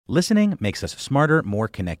Listening makes us smarter, more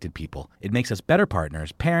connected people. It makes us better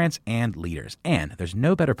partners, parents, and leaders. And there's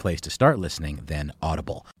no better place to start listening than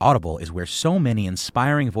Audible. Audible is where so many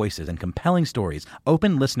inspiring voices and compelling stories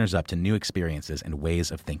open listeners up to new experiences and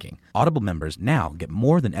ways of thinking. Audible members now get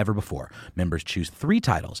more than ever before. Members choose 3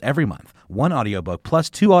 titles every month, 1 audiobook plus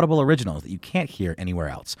 2 Audible originals that you can't hear anywhere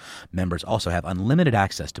else. Members also have unlimited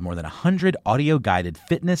access to more than 100 audio-guided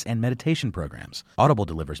fitness and meditation programs. Audible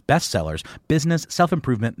delivers bestsellers, business,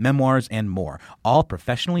 self-improvement, memoirs, and more, all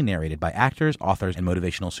professionally narrated by actors, authors, and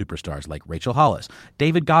motivational superstars like Rachel Hollis,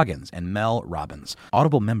 David Goggins, and Mel Robbins.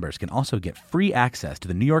 Audible members can also get free access to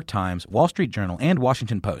the New York Times, Wall Street Journal, and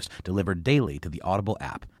Washington Post delivered daily to the Audible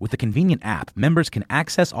app. With the convenient app, members can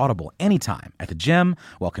access Audible anytime, at the gym,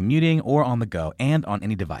 while commuting, or on the go, and on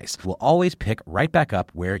any device. We'll always pick right back up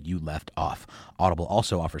where you left off. Audible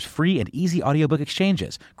also offers free and easy audiobook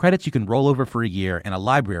exchanges, credits you can roll over for a year, and a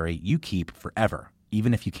library you keep forever,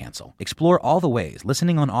 even if you cancel. Explore all the ways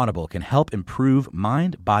listening on Audible can help improve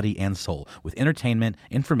mind, body, and soul with entertainment,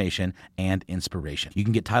 information, and inspiration. You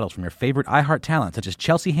can get titles from your favorite iHeart talent such as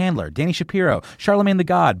Chelsea Handler, Danny Shapiro, Charlemagne the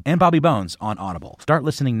God, and Bobby Bones on Audible. Start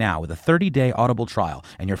listening now with a 30-day Audible trial,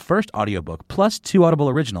 and your first audiobook plus 2 Audible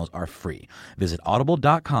originals are free. Visit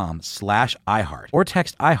audible.com/iHeart or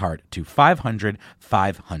text iHeart to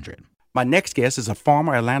 500-500. My next guest is a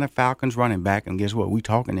former Atlanta Falcons running back, and guess what? We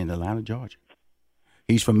talking in Atlanta, Georgia.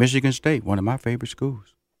 He's from Michigan State, one of my favorite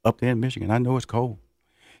schools, up there in Michigan. I know it's cold.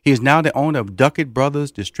 He is now the owner of Duckett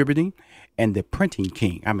Brothers Distributing and the Printing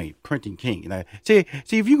King. Printing King. Now, see,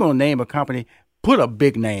 if you're going to name a company, put a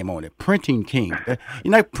big name on it, Printing King.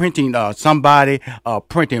 You're not printing somebody,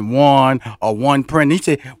 printing one or one print. He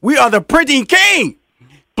said, we are the Printing King.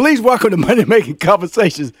 Please welcome to Money Making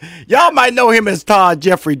Conversations. Y'all might know him as Todd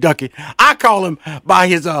Jeffrey Duckett. I call him by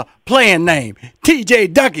his playing name,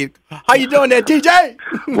 TJ Duckett. How you doing there, TJ?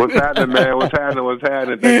 What's happening, man? What's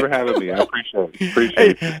happening? Thanks for having me. I appreciate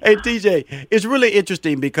it. Hey, TJ, it's really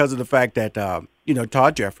interesting because of the fact that,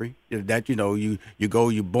 Todd Jeffrey, that,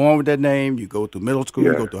 you're born with that name, you go through middle school,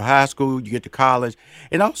 you go through high school, you get to college,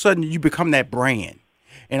 and all of a sudden you become that brand.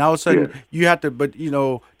 And all of a sudden, you have to, but,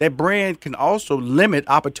 that brand can also limit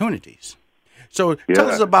opportunities. So tell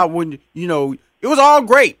us about when, it was all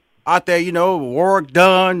great out there, Warwick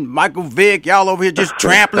Dunn, Michael Vick, y'all over here just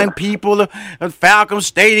trampling people at Falcon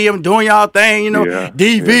Stadium, doing y'all thing,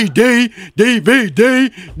 DVD,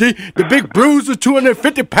 the big bruiser,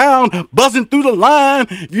 250-pound, buzzing through the line.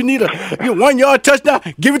 If you need a 1-yard touchdown,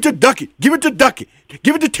 give it to Duckett, give it to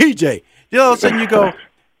TJ. All of a sudden you go,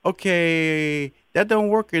 okay, that don't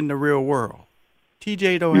work in the real world.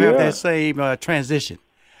 TJ don't have that same transition.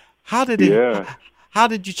 How did you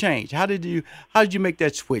change? How did you make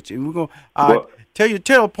that switch? And we're gonna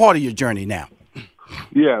tell part of your journey now.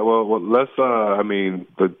 Yeah, well, let's.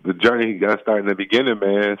 The journey got started in the beginning,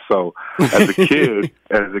 man. So, as a kid,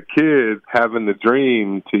 having the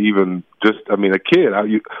dream to even a kid.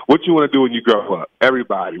 What you want to do when you grow up?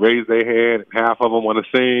 Everybody raise their hand. Half of them want to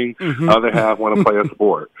sing. Mm-hmm. Other half want to play a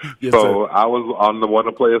sport. Yes, so sir. I was on the want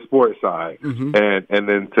to play a sport side, and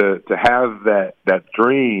then to have that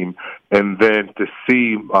dream, and then to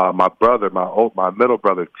see my brother, my middle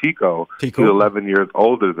brother Tico, who's 11 years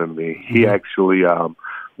older than me. He actually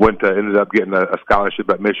ended up getting a scholarship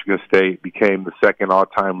at Michigan State, became the second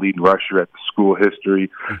all-time leading rusher at the school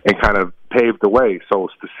history, and kind of paved the way. So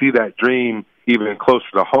to see that dream even closer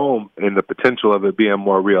to home and the potential of it being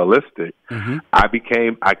more realistic, I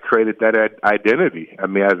created that identity. I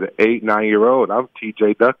mean, as an 8-9-year-old, I'm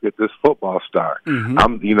TJ Duckett, this football star.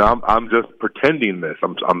 I'm just pretending this.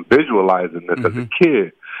 I'm visualizing this as a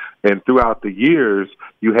kid. And throughout the years,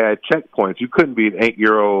 you had checkpoints. You couldn't be an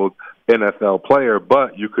 8-year-old NFL player,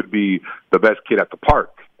 but you could be the best kid at the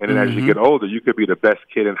park. And then as you get older, you could be the best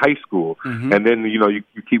kid in high school. And then, you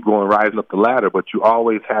keep going, rising up the ladder, but you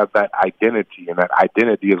always have that identity, and that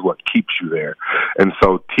identity is what keeps you there. And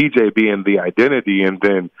so TJ being the identity, and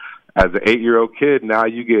then as an 8-year-old kid, now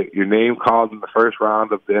you get your name called in the first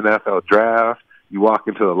round of the NFL draft. You walk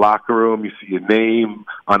into the locker room, you see your name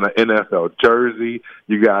on an NFL jersey.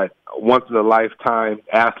 You got once-in-a-lifetime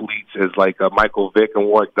athletes as like Michael Vick and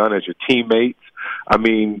Warwick Dunn as your teammates. I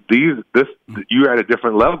mean, you're at a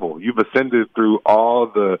different level. You've ascended through all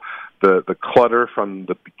the clutter from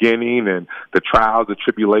the beginning and the trials, the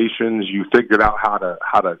tribulations. You figured out how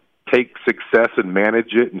to take success and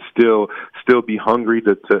manage it, and still be hungry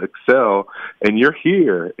to excel. And you're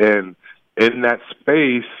here, and in that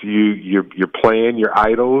space, you're playing your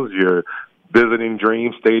idols, you're visiting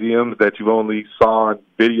dream stadiums that you only saw in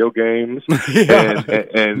video games,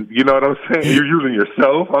 and you know what I'm saying? You're using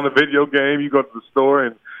yourself on the video game. You go to the store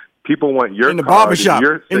and People want your in the card, barbershop.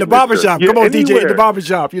 your In the barbershop. Come on, anywhere. DJ, in the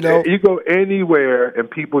barbershop, you know. You go anywhere, and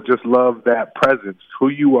people just love that presence, who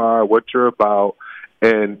you are, what you're about,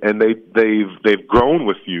 and they've grown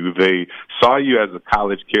with you. They saw you as a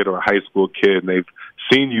college kid or a high school kid, and they've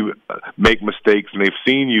seen you make mistakes, and they've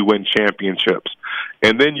seen you win championships.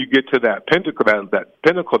 And then you get to that pinnacle, that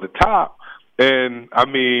pinnacle at the top. And I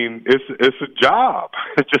mean, it's a job,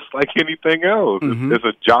 just like anything else. Mm-hmm. It's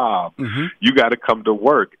a job. Mm-hmm. You got to come to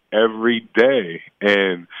work every day,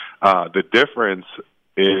 and the difference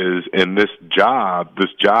is in this job.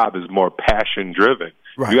 This job is more passion driven.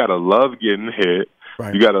 Right. You got to love getting hit.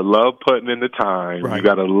 Right. You got to love putting in the time. Right. You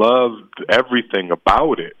got to love everything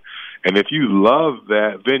about it. And if you love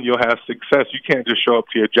that, then you'll have success. You can't just show up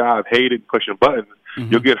to your job hating, pushing buttons.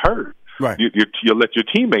 Mm-hmm. You'll get hurt. Right. You'll let your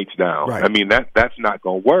teammates down. Right. I mean, that's not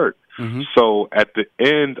going to work. Mm-hmm. So at the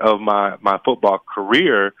end of my football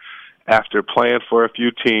career, after playing for a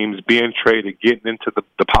few teams, being traded, getting into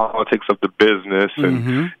the politics of the business,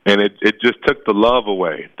 and it just took the love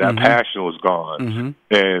away. That passion was gone.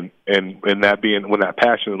 And that being, when that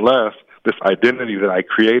passion left, this identity that I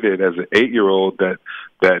created as an 8-year-old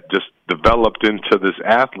that just developed into this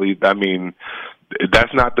athlete, I mean,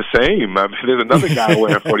 that's not the same. I mean, there's another guy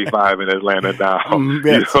wearing 45 in Atlanta now.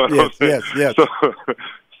 Yes.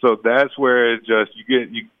 So that's where it just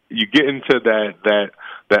you get into that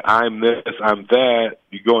I'm this, I'm that.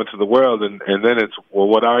 You go into the world, and then it's, well,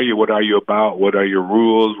 what are you? What are you about? What are your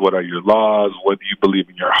rules? What are your laws? What do you believe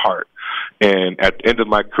in your heart? And at the end of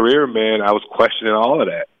my career, man, I was questioning all of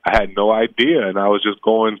that. I had no idea, and I was just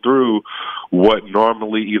going through what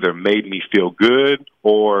normally either made me feel good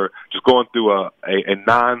or just going through a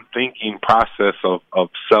non-thinking process of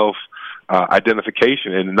self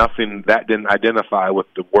identification, and nothing that didn't identify with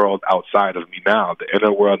the world outside of me now. The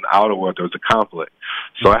inner world and the outer world, there was a conflict.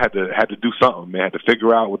 So I had to do something, man. I had to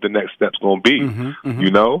figure out what the next step's going to be,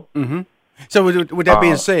 you know? Mm-hmm. So with that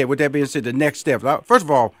being said, the next step, first of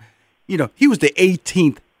all, you know, he was the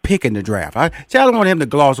 18th pick in the draft. I don't want him to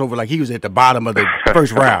gloss over like he was at the bottom of the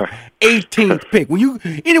first round. 18th pick. When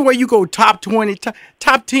anywhere you go top 20,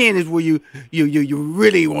 top 10 is where you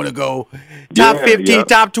really want to go. Top 15,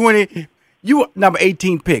 top 20. You number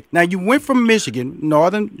 18 pick. Now you went from Michigan,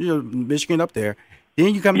 Michigan up there.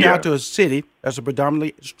 Then you come down to a city that's a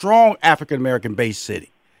predominantly strong African American based city,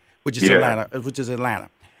 which is Atlanta.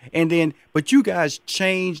 And then, but you guys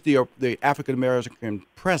changed the African American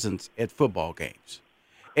presence at football games.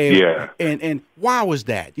 And why was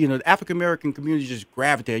that? You know, the African American community just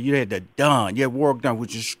gravitated. You had you had Warwick Dunn,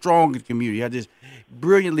 which is strong in the community. You had this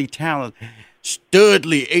brilliantly talented,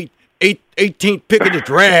 studly 18th pick of the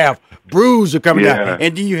draft, Bruiser coming out.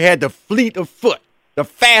 And then you had the fleet of foot, the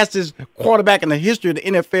fastest quarterback in the history of the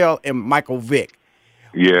NFL, and Michael Vick.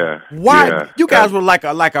 Why you guys were like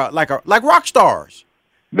rock stars?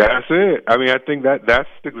 That's it. I mean, I think that's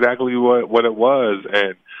exactly what it was.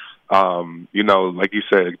 And you know, like you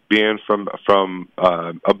said, being from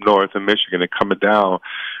up north in Michigan and coming down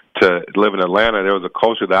to live in Atlanta, there was a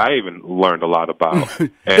culture that I even learned a lot about.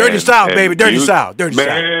 Dirty South, baby, dirty South.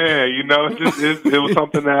 Man, you know, it was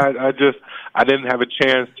something that I didn't have a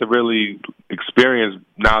chance to really experience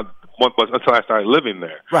until I started living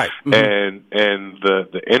there. Right. And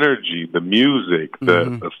the energy, the music,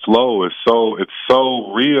 the flow is so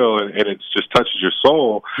real, and it just touches your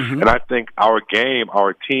soul. And I think our team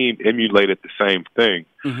emulated the same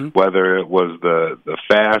thing. Whether it was the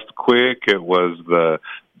fast, quick, it was the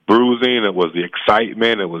bruising, it was the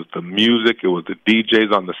excitement, it was the music, it was the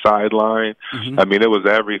DJs on the sideline. I mean, it was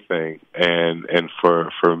everything. And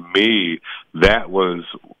for me, that was,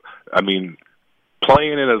 I mean,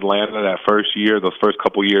 playing in Atlanta that first year, those first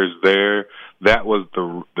couple years there, that was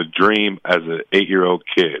the dream as an 8-year-old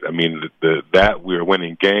kid. I mean, that we were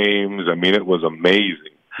winning games. I mean, it was amazing.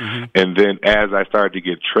 And then as I started to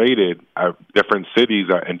get traded, different cities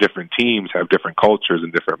and different teams have different cultures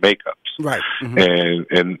and different makeups. Right.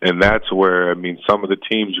 And that's where, I mean, some of the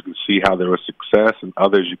teams you can see how there was success, and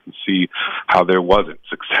others you can see how there wasn't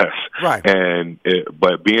success. Right.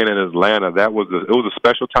 But being in Atlanta, it was a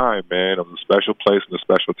special time, man. It was a special place and a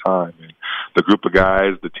special time. And the group of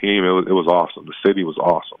guys, the team, it was awesome. The city was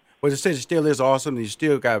awesome. Well, the city still is awesome. You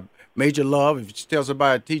still got major love. If you tell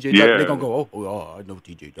somebody T.J. Duckett, they're going to go, oh, I know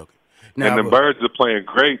T.J. Duckett. Now, and the Birds are playing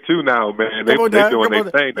great, too, now, man. They're doing their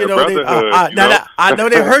thing, their brotherhood. I know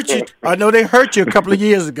they hurt you. I know they hurt you a couple of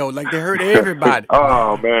years ago, like they hurt everybody.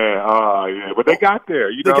 Oh, man. Oh, yeah. But they got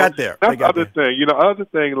there. You know? They got there. That's the other thing. You know, other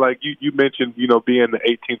thing, like you mentioned, you know, being the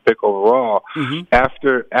 18th pick overall.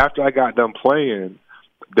 After I got done playing,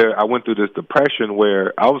 I went through this depression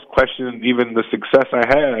where I was questioning even the success I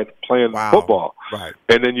had playing football. Right.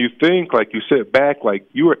 And then you think, like, you sit back, like,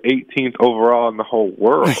 you were 18th overall in the whole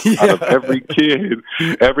world. Out of every kid,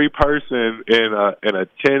 every person in a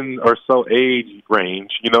 10 or so age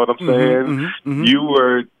range, you know what I'm saying? You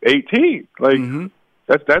were 18th. Like,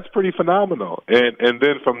 that's pretty phenomenal. And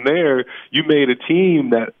then from there, you made a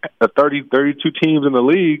team that 32 teams in the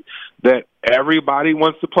league that everybody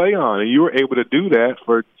wants to play on, and you were able to do that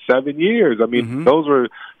for 7 years. I mean, those were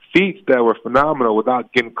feats that were phenomenal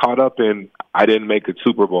without getting caught up in, I didn't make a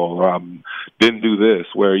Super Bowl or didn't do this,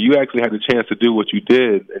 where you actually had the chance to do what you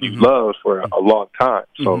did and you loved for a long time.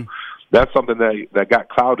 So that's something that got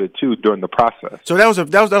clouded too during the process. So that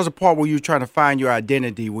was a part where you were trying to find your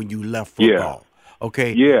identity when you left football.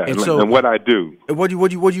 Okay. Yeah, and what I do. What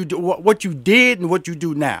you did and what you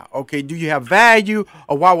do now. Okay. Do you have value,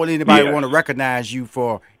 or why would anybody want to recognize you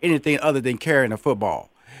for anything other than carrying a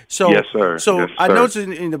football? So yes, sir. So yes, I sir. noticed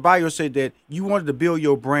in the bio said that you wanted to build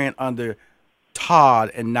your brand under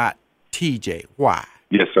Todd and not TJ. Why?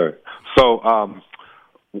 Yes, sir. So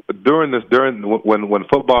during when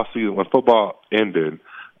football ended,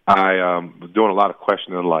 I was doing a lot of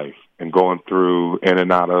questioning in life and going through in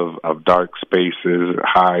and out of dark spaces,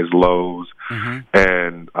 highs, lows.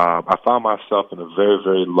 And I found myself in a very,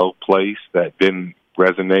 very low place that didn't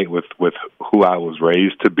resonate with who I was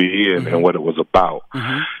raised to be and what it was about.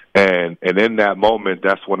 And in that moment,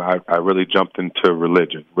 that's when I really jumped into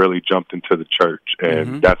religion, really jumped into the church.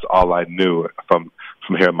 And that's all I knew from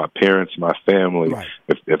hearing my parents, my family. Right.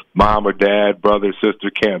 If mom or dad, brother, sister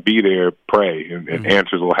can't be there, pray, and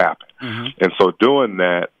answers will happen. And so doing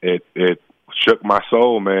that, it shook my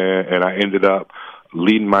soul, man, and I ended up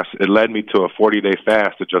it led me to a 40-day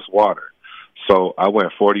fast of just water. So I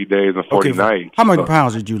went 40 days and 40 nights. How many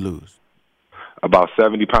pounds did you lose? About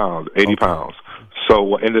 70 pounds, 80 pounds. So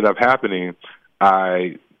what ended up happening,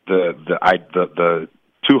 the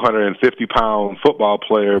 250-pound football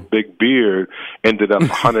player, big beard, ended up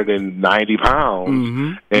 190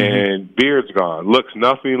 pounds, and beard's gone. Looks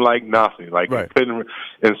nothing like nothing. Like couldn't.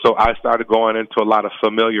 And so I started going into a lot of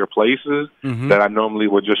familiar places that I normally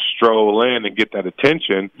would just stroll in and get that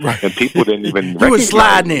attention, and people didn't even. You were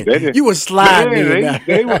sliding in. You were sliding in.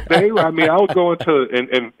 They I mean, I would go into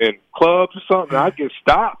in clubs or something. I'd get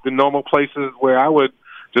stopped in normal places where I would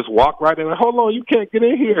just walk right in. Like, hold on, you can't get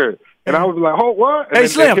in here. And I was like, oh, what? And hey,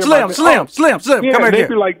 Slim, yeah, come back they'd here.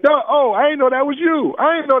 be like, oh, I didn't know that was you.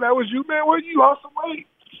 Man. Where you lost some weight?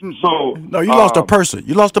 So no, you lost a person.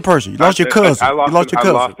 You lost a person. You lost your cousin. I lost your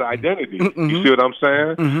cousin. I lost the identity. You see what I'm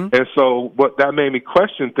saying? And so what that made me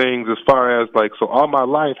question things as far as like, so all my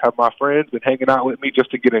life have my friends been hanging out with me just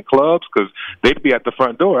to get in clubs because they'd be at the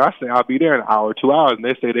front door. I say I'll be there in an hour or 2 hours, and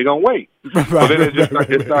they say they're gonna wait. So then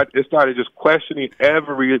it started just questioning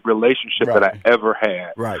every relationship that I ever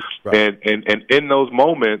had. Right. And in those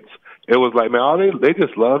moments, it was like, man, they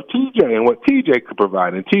just love TJ and what TJ could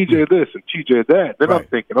provide, and TJ this and TJ that. Then I'm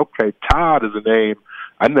thinking, okay, Todd is a name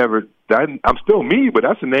I'm still me, but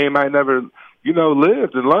that's a name I never,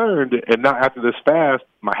 lived and learned. And now after this fast,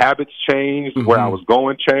 my habits changed, where I was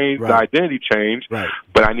going changed, the identity changed,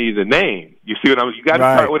 but I needed a name. You see what I mean? You got to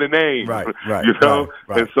start with a name,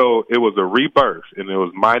 And so it was a rebirth, and it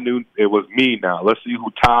was me now. Let's see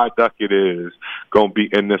who Todd Duckett is going to be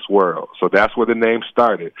in this world. So that's where the name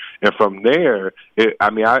started. And from there,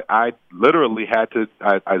 I literally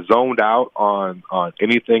I zoned out on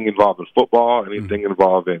anything involving football, anything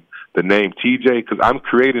involving the name TJ, because I'm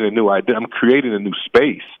creating a new identity. I'm creating a new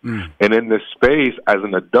space. And in this space, as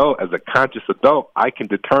an adult, as a conscious adult, I can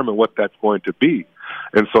determine what that's going to be.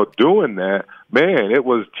 And so doing that, man,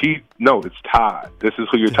 it's Todd. This is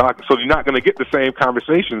who you're talking. So you're not going to get the same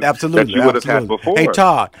conversations that you would have had before. Hey,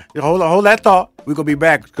 Todd, hold that thought. We're going to be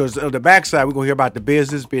back because on the backside, we're going to hear about the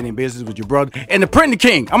business, being in business with your brother, and the printing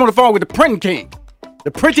king. I'm on the phone with the printing king.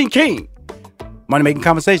 The printing king. Money Making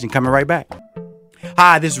Conversation, coming right back.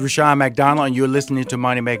 Hi, this is Rushion McDonald, and you're listening to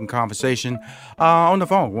Money Making Conversation. On the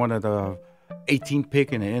phone, one of the 18th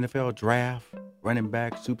pick in the NFL draft, running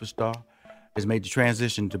back, superstar, has made the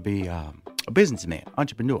transition to be a businessman,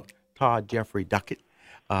 entrepreneur. Todd Jeffrey Duckett,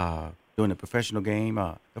 doing the professional game.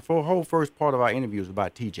 The whole first part of our interview is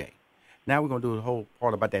about TJ. Now we're going to do the whole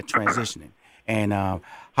part about that transitioning and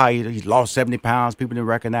how he lost 70 pounds. People didn't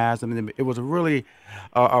recognize him. And it was a really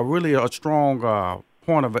strong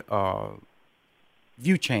point of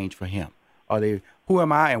view change for him. Who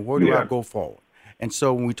am I and where do I go forward? And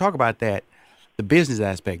so when we talk about that, the business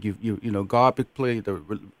aspect, God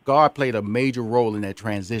played a major role in that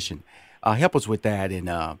transition. Help us with that,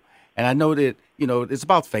 and And I know that, it's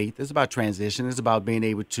about faith. It's about transition. It's about being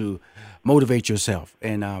able to motivate yourself.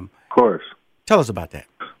 And Of course. tell us about that.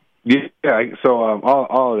 Yeah, so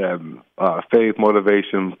all of that, faith,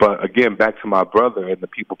 motivation, but again, back to my brother and the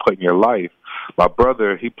people put in your life. My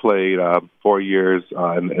brother, he played 4 years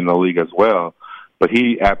in the league as well, but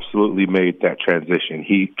he absolutely made that transition.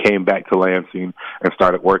 He came back to Lansing and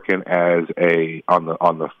started working as on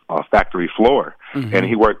the factory floor, and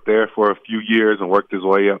he worked there for a few years and worked his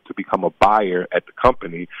way up to become a buyer at the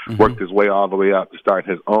company. Worked his way all the way up to start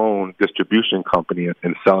his own distribution company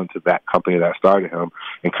and selling to that company that started him,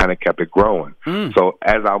 and kind of kept it growing. So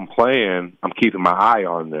as I'm playing, I'm keeping my eye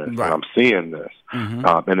on this, and I'm seeing this.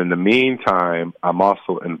 And in the meantime, I'm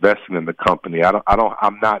also investing in the company.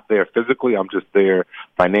 I'm not there physically. I'm just there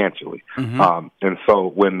financially. And so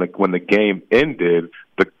when the game ended,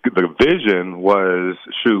 the vision was,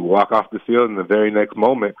 walk off the field, and the very next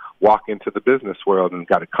moment, walk into the business world and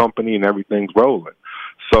got a company and everything's rolling.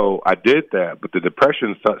 So I did that, but the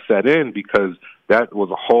depression set in because that was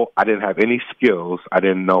I didn't have any skills. I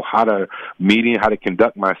didn't know how to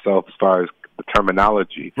conduct myself as far as the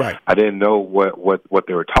terminology. Right. I didn't know what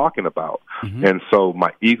they were talking about. And so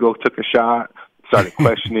my ego took a shot. Started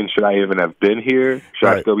questioning, should I even have been here? Should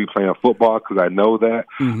I still be playing football? Because I know that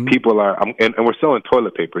people are, and we're selling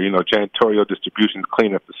toilet paper, janitorial distribution,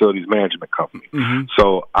 cleanup facilities management company.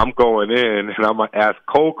 So I'm going in and I'm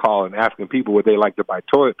cold calling, asking people would they like to buy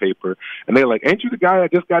toilet paper, and they're like, "Ain't you the guy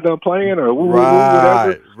that just got done playing?" Or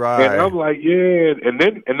whatever. Right. And I'm like, "Yeah." And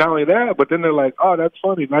not only that, but then they're like, "Oh, that's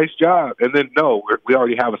funny, nice job." And then no, we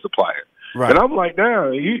already have a supplier. Right. And I'm like,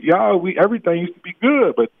 "Nah, y'all, everything used to be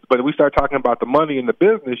good, but we start talking about the money in the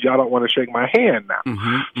business. Y'all don't want to shake my hand now."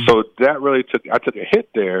 So that really I took a hit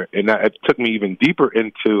there, and it took me even deeper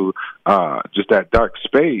into just that dark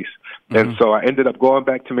space. And so I ended up going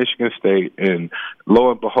back to Michigan State, and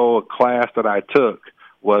lo and behold, a class that I took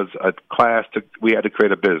was a class we had to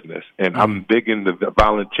create a business. And I'm big into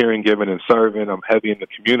volunteering, giving, and serving. I'm heavy in the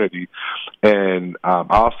community. And I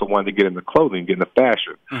also wanted to get into clothing, get into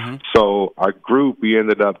fashion. So our group, we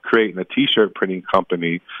ended up creating a T-shirt printing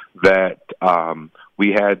company that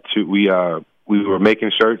we were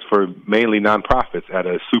making shirts for mainly nonprofits at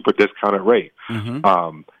a super discounted rate.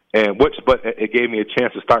 But it gave me a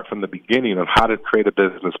chance to start from the beginning of how to create a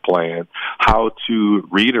business plan, how to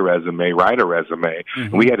read a resume, write a resume.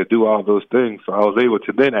 And we had to do all those things. So I was able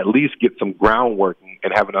to then at least get some groundwork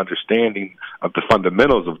and have an understanding of the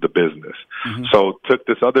fundamentals of the business. So took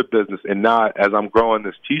this other business, and now as I'm growing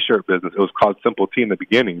this T-shirt business, it was called Simple T in the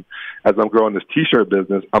beginning. As I'm growing this T-shirt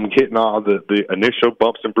business, I'm hitting all the initial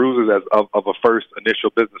bumps and bruises of a first initial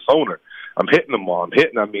business owner. I'm hitting them all. They're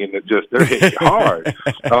hitting hard.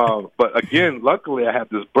 But again, luckily I have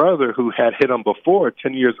this brother who had hit them before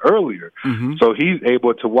 10 years earlier. So he's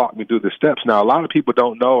able to walk me through the steps. Now, a lot of people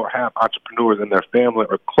don't know or have entrepreneurs in their family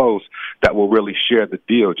or close that will really share the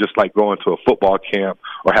deal, just like going to a football camp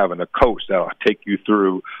or having a coach that will take you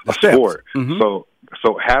through a sport.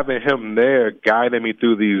 So having him there guiding me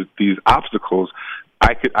through these obstacles,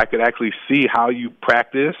 I could actually see how you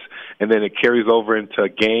practice, and then it carries over into a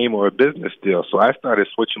game or a business deal. So I started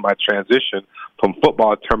switching my transition from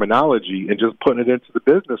football terminology and just putting it into the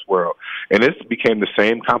business world. And this became the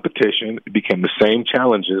same competition. It became the same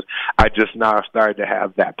challenges. I just now started to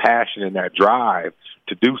have that passion and that drive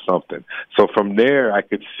to do something. So from there, I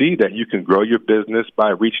could see that you can grow your business by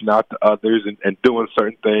reaching out to others and doing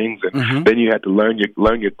certain things. And then you had to learn your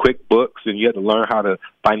QuickBooks, and you had to learn how to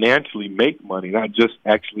financially make money, not just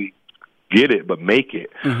actually get it, but make it.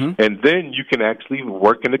 And then you can actually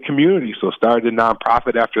work in the community. So started a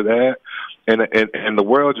nonprofit after that. And the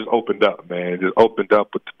world just opened up, man. It just opened up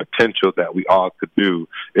with the potential that we all could do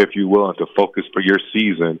if you're willing to focus for your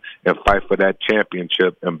season and fight for that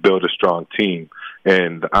championship and build a strong team.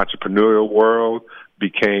 And the entrepreneurial world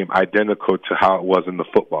became identical to how it was in the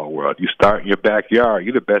football world. You start in your backyard.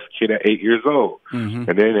 You're the best kid at 8 years old. And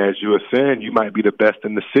then as you ascend, you might be the best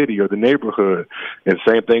in the city or the neighborhood. And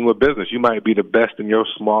same thing with business. You might be the best in your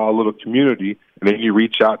small little community, and then you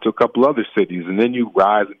reach out to a couple other cities, and then you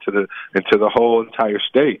rise into the whole entire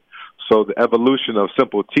state. So the evolution of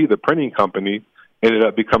Simple T, the printing company, ended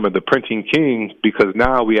up becoming the Printing Kings, because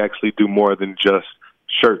now we actually do more than just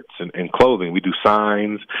shirts and clothing. We do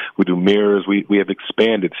signs, we do mirrors, we have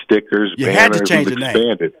expanded stickers, you banners. Had to change the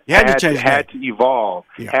expanded. Name. You had to change the name. Had to evolve.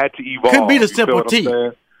 Yeah. Had to evolve. Couldn't be the Simple T.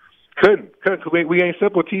 Couldn't. We ain't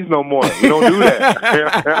Simple T's no more. We don't do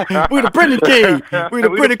that. We're the Printing King.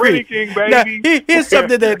 We're the Printing King, baby. Now, here's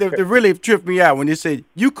something that really tripped me out when you said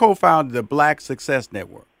you co-founded the Black Success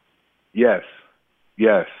Network. Yes.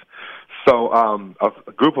 So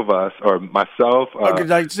a group of us, or myself,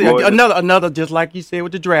 another, just like you said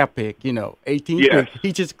with the draft pick, 18th Yes. pick,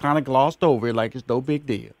 he just kind of glossed over it like it's no big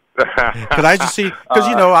deal. Because I just see,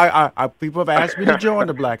 I people have asked me to join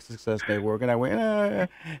the Black Success Network, and I went,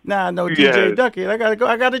 no, TJ Duckett, I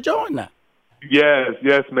got to join now.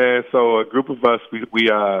 Yes, man. So a group of us,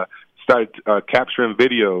 we started capturing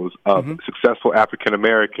videos of successful African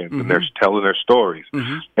Americans, and they're telling their stories.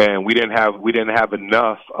 And we didn't have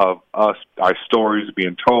enough of our stories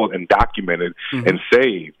being told and documented and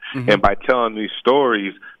saved. And by telling these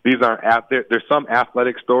stories, these aren't there's some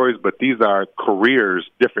athletic stories, but these are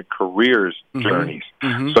different careers journeys.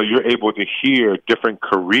 So you're able to hear different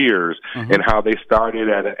careers and how they started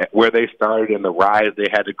where they started and the rise they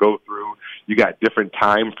had to go through. You got different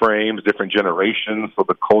time frames, different generations, so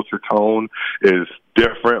the culture tone is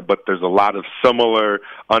different, but there's a lot of similar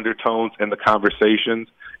undertones in the conversations.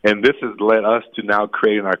 And this has led us to now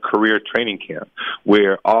creating our career training camp,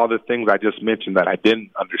 where all the things I just mentioned that I didn't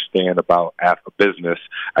understand about business,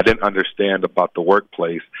 I didn't understand about the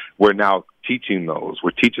workplace, we're now teaching those. We're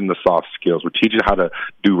teaching the soft skills. We're teaching how to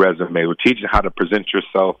do resumes. We're teaching how to present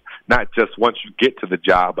yourself, not just once you get to the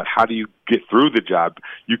job, but how do you get through the job.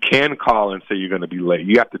 You can call and say you're going to be late.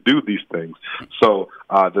 You have to do these things. So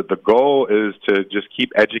the goal is to just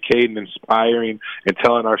keep educating, inspiring, and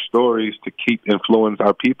telling our stories to keep influence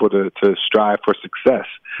our people to strive for success.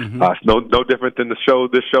 It's no different than the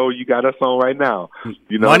show you got us on right now.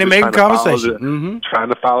 Money making conversation. Trying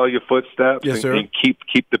to follow your footsteps and keep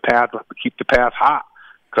the path hot.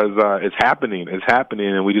 Because it's happening,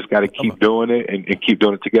 and we just got to keep doing it and keep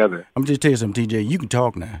doing it together. I'm just tell you something, TJ. You can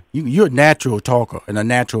talk now. You're a natural talker and a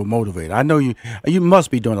natural motivator. I know you must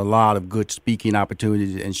be doing a lot of good speaking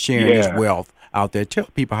opportunities and sharing this wealth out there. Tell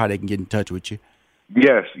people how they can get in touch with you.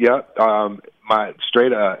 Yes, my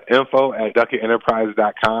straight info at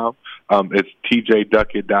duckettenterprise.com. It's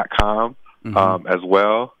tjduckett.com as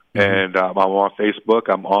well. And I'm on Facebook.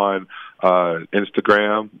 I'm on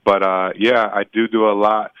Instagram. But, I do a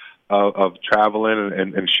lot of traveling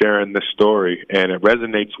and sharing this story. And it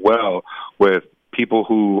resonates well with people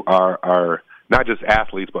who are not just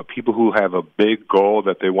athletes, but people who have a big goal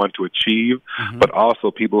that they want to achieve, but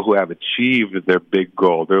also people who have achieved their big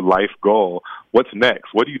goal, their life goal. What's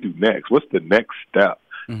next? What do you do next? What's the next step?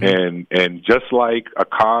 And just like a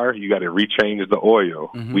car, you got to rechange the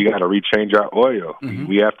oil. We got to rechange our oil.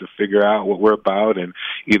 We have to figure out what we're about and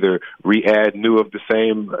either re-add new of the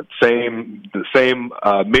same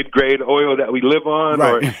mid-grade oil that we live on,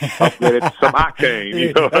 or upgrade it to some octane.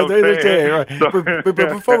 You know what I'm saying? Right. But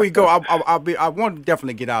before we go, I want to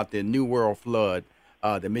definitely get out there. New World Flood,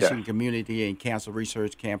 the Michigan Community and Cancer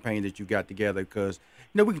Research Campaign that you got together, because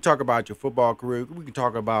we can talk about your football career, we can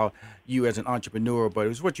talk about you as an entrepreneur, but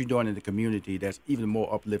it's what you're doing in the community that's even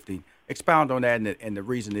more uplifting. Expound on that, and the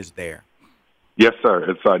reason is there. Yes, sir.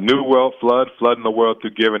 It's a New World Flood, flooding the world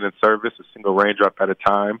through giving and service, a single raindrop at a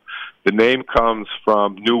time. The name comes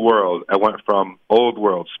from New World. I went from Old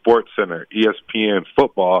World, Sports Center, ESPN,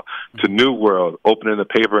 football, to New World, opening the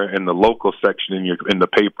paper in the local section in the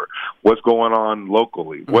paper. What's going on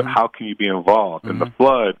locally? How can you be involved? And the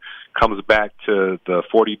flood comes back to the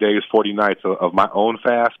 40 days, 40 nights of my own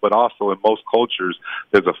fast, but also in most cultures,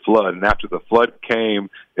 there's a flood. And after the flood came,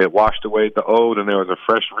 it washed away the old, and there was a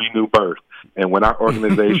fresh, renewed birth. And when our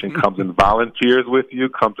organization comes and volunteers with you,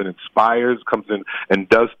 comes and inspires, comes in and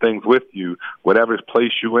does things with you, whatever's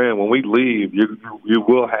place you in, when we leave, you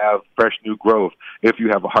will have fresh new growth if you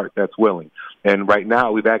have a heart that's willing. And right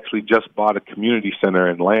now, we've actually just bought a community center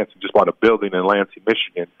in Lansing, just bought a building in Lansing,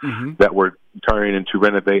 Michigan, that we're turning into,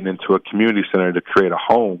 renovating into a community center to create a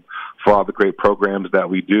home for all the great programs that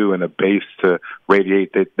we do and a base to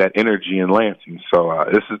radiate that energy in Lansing. So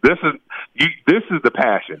this is the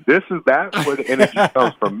passion. That's where the energy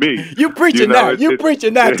comes from me. You preaching now. You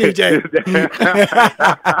preaching now, TJ.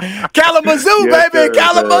 Kalamazoo, yes, baby, sir,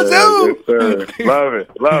 Kalamazoo. Yes, sir.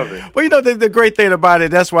 Love it. Well, the great thing about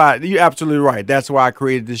it, that's why you're absolutely right. That's why I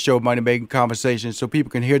created this show, Money Making Conversations, so people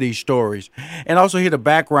can hear these stories and also hear the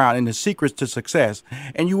background and the secrets to success.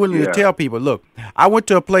 And you're willing to tell people, look, I went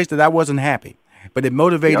to a place that I wasn't happy, but it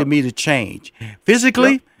motivated me to change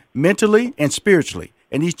physically, mentally, and spiritually.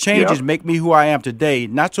 And these changes make me who I am today.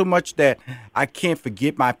 Not so much that I can't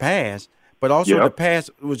forget my past, but also the past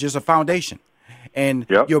was just a foundation. And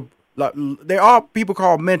there are people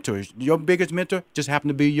called mentors. Your biggest mentor just happened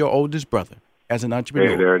to be your oldest brother as an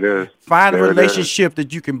entrepreneur. Hey, there it is. Find a relationship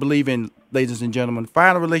that you can believe in, ladies and gentlemen.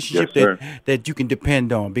 Find a relationship that you can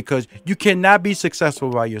depend on, because you cannot be successful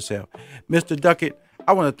by yourself. Mr. Duckett,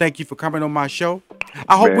 I want to thank you for coming on my show.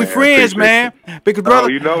 I hope Man, we friends, man. Because,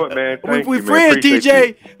 brother, you know it, man. Thank we you, man. friends,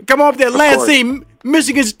 Appreciate TJ. Come off that last scene,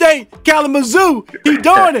 Michigan State, Kalamazoo. He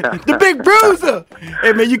doing it. The big bruiser.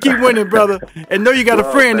 Hey, man, you keep winning, brother. And know you got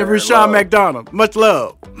a friend in Rashawn McDonald. Much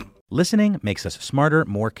love. Listening makes us smarter,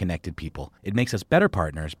 more connected people. It makes us better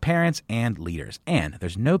partners, parents, and leaders. And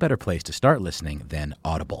there's no better place to start listening than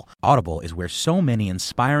Audible. Audible is where so many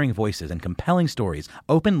inspiring voices and compelling stories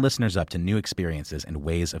open listeners up to new experiences and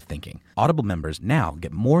ways of thinking. Audible members now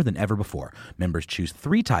get more than ever before. Members choose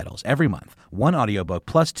 3 titles every month, 1 audiobook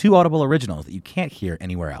plus 2 Audible originals that you can't hear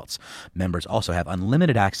anywhere else. Members also have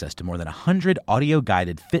unlimited access to more than 100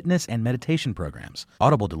 audio-guided fitness and meditation programs.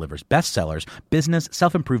 Audible delivers bestsellers, business,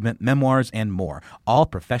 self-improvement, memoirs, and more, all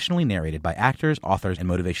professionally narrated by actors, authors, and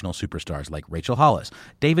motivational superstars like Rachel Hollis,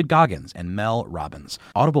 David Goggins, and Mel Robbins.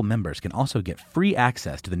 Audible members can also get free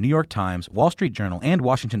access to the New York Times, Wall Street Journal, and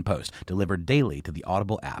Washington Post delivered daily to the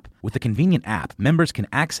Audible app. With the convenient app, members can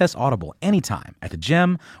access Audible anytime, at the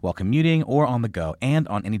gym, while commuting, or on the go, and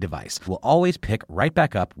on any device. We'll always pick right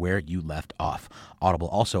back up where you left off. Audible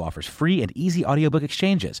also offers free and easy audiobook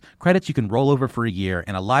exchanges, credits you can roll over for a year,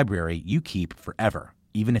 and a library you keep forever,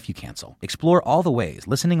 even if you cancel. Explore all the ways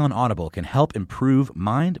listening on Audible can help improve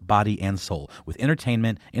mind, body, and soul with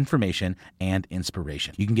entertainment, information, and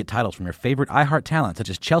inspiration. You can get titles from your favorite iHeart talent such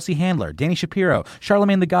as Chelsea Handler, Danny Shapiro,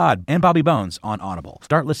 Charlemagne the God, and Bobby Bones on Audible.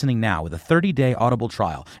 Start listening now with a 30-day Audible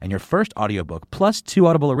trial, and your first audiobook plus 2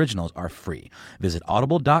 Audible originals are free. Visit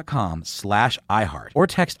audible.com/iHeart or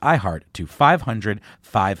text iHeart to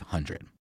 500-500.